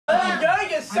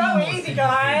is so easy,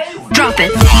 guys. Drop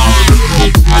it.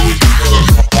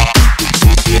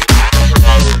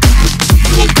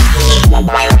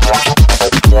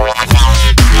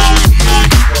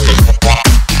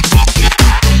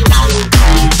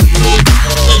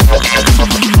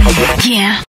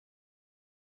 Yeah.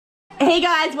 Hey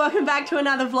guys, welcome back to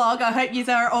another vlog. I hope you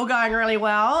are all going really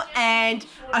well, and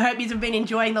I hope you have been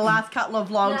enjoying the last couple of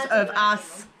vlogs of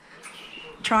us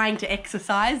trying to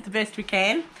exercise the best we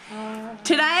can.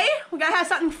 Today we're going to have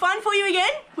something fun for you again.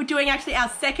 We're doing actually our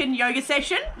second yoga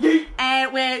session,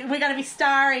 and we're going to be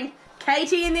starring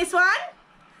Katie in this one,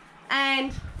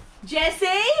 and Jesse,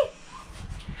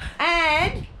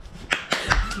 and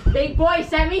big boy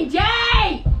Sammy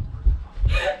J!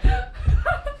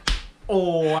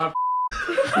 Oh,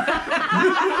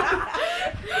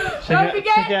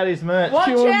 Check out his merch. Watch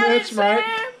Pure out, merch, mate.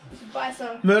 Buy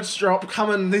some. Merch drop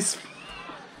coming this.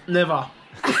 Never.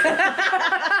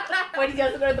 When he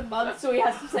doesn't know the month, so he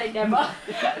has to say never.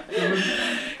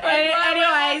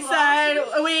 Anyway,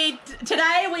 so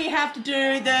today we have to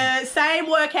do the same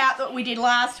workout that we did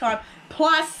last time,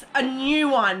 plus a new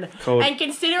one. Cool. And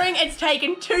considering it's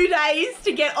taken 2 days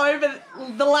to get over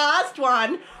the last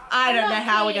one, I don't know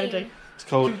how we're going to do. It's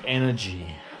called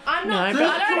energy. I'm not.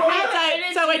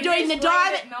 No, so we're doing the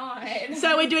diamond.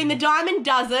 So we're doing the diamond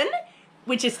dozen,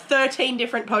 which is 13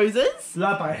 different poses.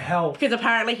 That by hell. Because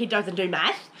apparently he doesn't do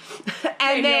math.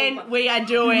 And then we are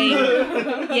doing,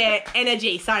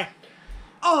 energy. So,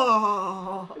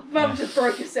 Mum just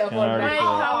broke herself on me. Alright, Do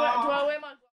cool. I wear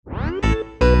my...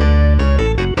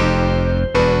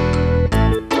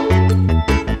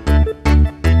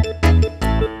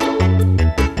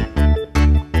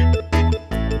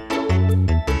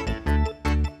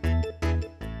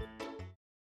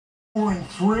 In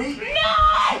 3,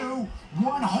 2,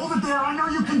 1, hold it there. I know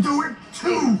you can do it.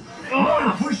 2,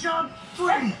 1, push up. 3,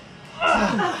 2,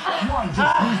 1.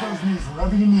 Just use those knees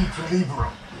wherever you need to leave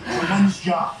room. Tremendous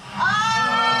job.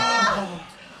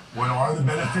 What are the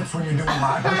benefits when you're doing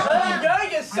live push-ups?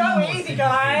 Yoga is so easy,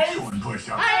 guys.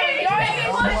 Push-ups. Hey,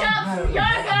 yoga push-ups!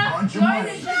 Yoga! Bunch of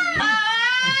weight.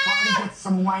 And try to get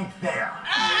some length there.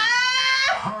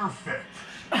 Perfect.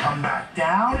 Come back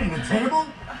down in the table.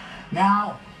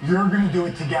 Now, you're going to do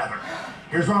it together.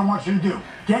 Here's what I want you to do.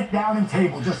 Get down in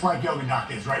table just like yoga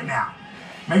duck is right now.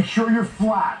 Make sure you're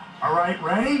flat. All right,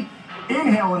 ready?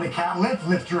 Inhale in the cat lift.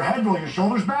 Lift your head, roll your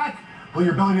shoulders back. Pull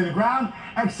your belly to the ground.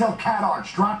 Exhale, cat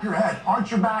arch. Drop your head.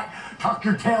 Arch your back. Tuck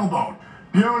your tailbone.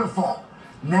 Beautiful.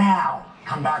 Now,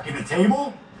 come back into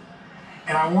table.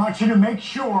 And I want you to make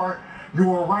sure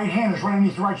your right hand is right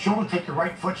underneath your right shoulder. Take your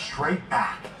right foot straight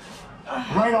back.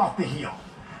 Right off the heel.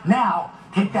 Now,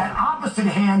 take that opposite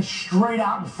hand straight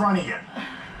out in front of you.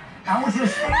 I want you to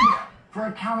stand there for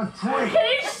a count of 3. Can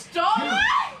you stop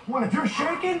that? 1. If you're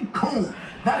shaking, cool.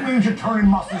 That means you're turning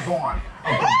muscles on.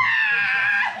 Okay.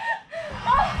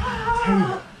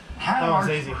 Table. Cat arch.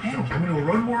 easy. And come into a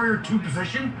Road Warrior 2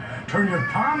 position. Turn your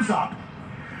palms up.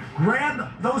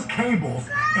 Grab those cables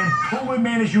and pull them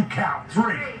in as you count.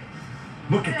 3.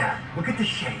 Look at that. Look at the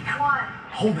shake. 1.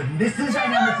 Hold it. This is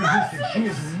dynamic resistance. She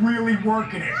is really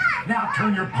working it. Now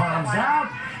turn your palms out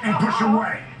and push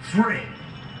away. 3.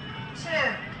 2,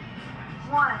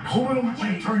 1. Pull it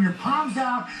away. Turn your palms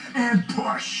out and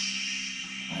push.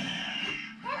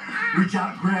 Reach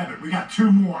out, grab it. We got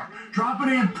 2 more. Drop it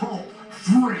in, pull.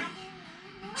 3,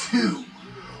 2,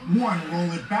 1.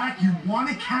 Roll it back. You want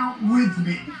to count with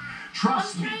me.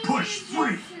 Trust me. Push.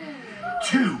 3,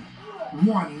 2,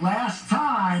 1. Last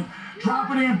time.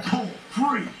 Drop it in, pull.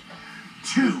 3,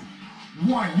 2,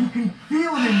 1. You can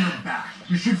feel it in your back.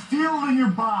 You should feel it in your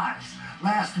bodies.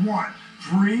 Last one.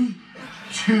 3,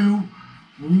 2,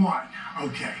 1.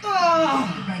 Okay.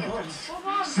 The benefits.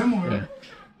 Similar.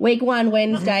 week 1,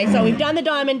 Wednesday. So we've done the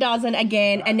diamond dozen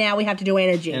again, and now we have to do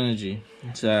energy. Energy.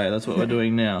 So that's what we're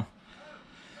doing now.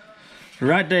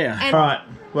 Right there. And- Alright,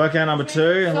 workout number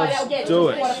 2, and let's do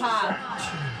it.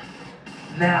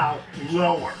 Now,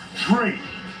 lower. 3,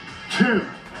 2,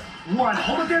 1.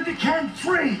 Hold it there if you can.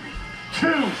 3,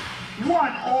 2,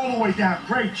 1. All the way down.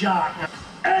 Great job.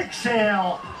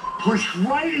 Exhale. Push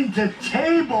right into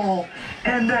table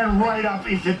and then right up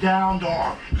into down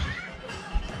dog.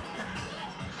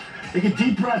 Take a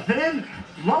deep breath in.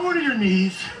 Lower to your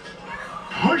knees.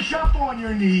 Push up on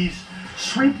your knees.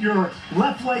 Sweep your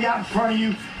left leg out in front of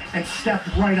you and step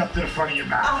right up to the front of your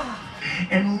back.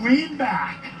 And lean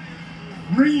back.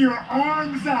 Bring your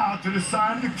arms out to the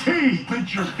side of the T.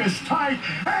 Clench your fist tight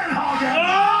and hug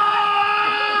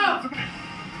it.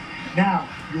 Now,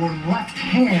 your left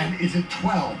hand is at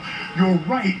 12. Your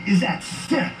right is at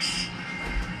 6.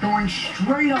 Going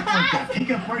straight up like that. Take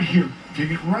it up right here.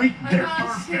 Keep it right there.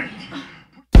 Perfect.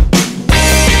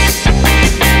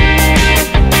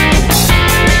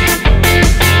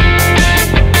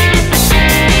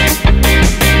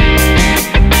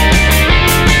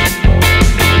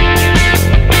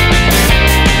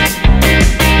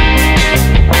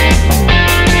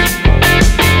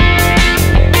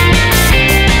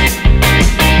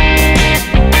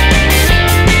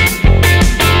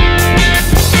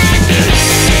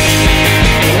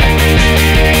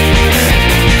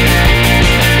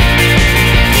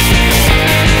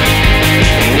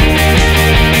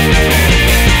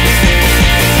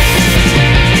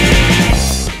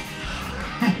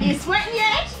 You sweating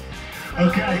yet?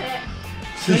 Okay.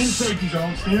 Stay in safety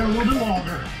zone. Stay there a little bit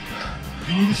longer. If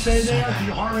you need to stay there, if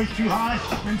your heart rate's too high,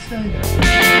 then stay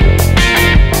there.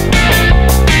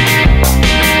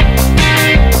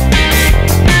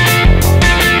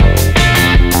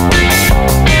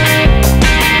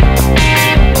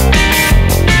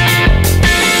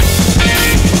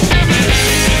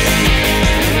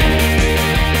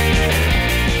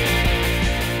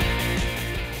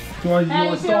 Do you want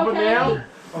to stop it now?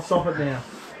 I'll stop it now.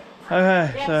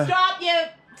 Okay, Yep, so.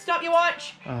 stop your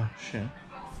watch. Oh shit.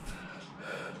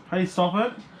 How do you stop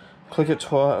it? Click it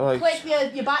twice, like.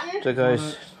 Click your button. That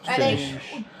goes. And then,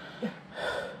 Finish.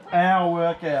 Hour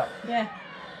workout. yeah.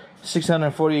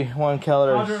 641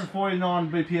 calories.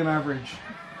 149 BPM average.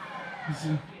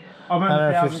 I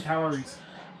burned 1,000 calories.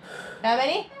 How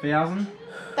many? 1,000?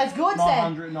 That's good,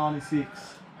 Sam.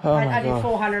 996. Oh my I did god.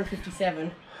 457.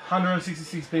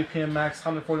 166 BPM max,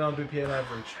 149 BPM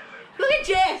average. Look at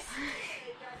Jess.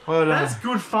 Well done. That's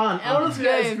good fun. Honestly,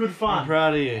 that is good I'm fun.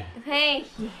 proud of you. Thank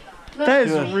you. That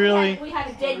is We really. had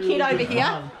a dead kid over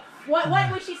here. What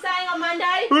was she saying on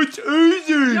Monday? It's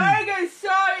easy! Yoga's so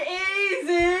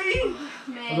easy.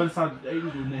 I'm going to start eating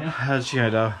good now. How'd she go,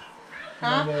 Dale?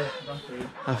 Huh?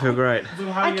 I feel great.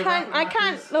 I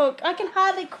can't, look, I can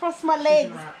hardly cross my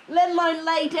legs, let alone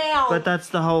lay down. But that's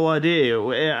the whole idea.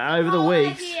 Over the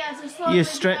weeks, you you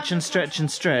stretch and stretch and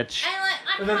stretch. And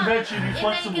like, And then eventually be and then you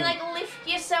flexible. can like lift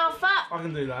yourself up I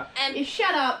can do that. and You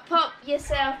shut up. pop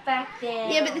yourself back down.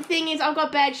 Yeah, but the thing is, I've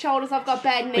got bad shoulders, I've got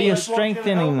bad But you're knees.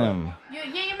 strengthening them. You're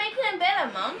making them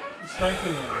better, Mum.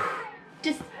 Strengthening them.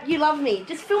 Just, you love me.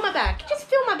 Just feel my back. Just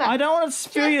feel my back. I don't want to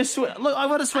feel your sweat. Look, I've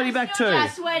got a sweaty back too. You're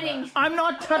sweating. I'm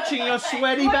not touching your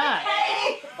sweaty back.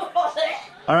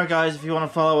 Alright guys, if you want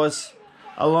to follow us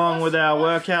along with our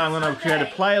workout, I'm going to create a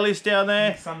playlist down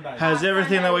there. Sunday. Has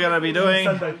everything that we're going to be doing.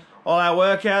 Sunday. All our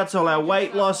workouts, all our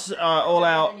weight loss, all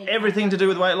our everything to do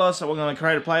with weight loss. So we're going to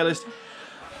create a playlist.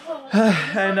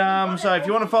 And so if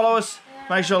you want to follow us,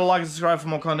 make sure to like and subscribe for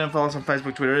more content. Follow us on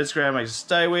Facebook, Twitter, Instagram. Make us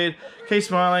stay weird. Keep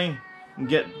smiling. And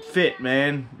get fit,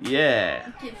 man. Yeah.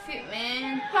 Get fit,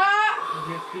 man.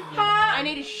 I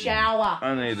need a shower.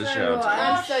 I need a shower.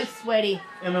 I'm so sweaty.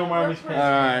 And then wear this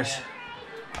pants. Alright.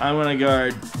 I'm gonna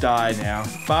go die now.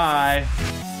 Bye.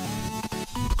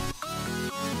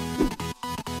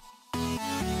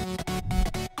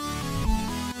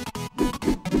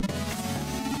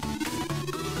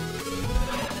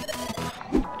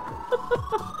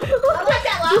 I like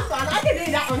that last one. I can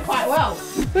do that one quite well.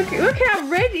 Look how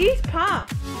red he's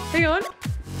pumped. Hang on.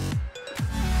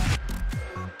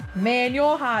 Man,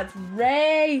 your heart's What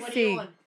are you racing. doing?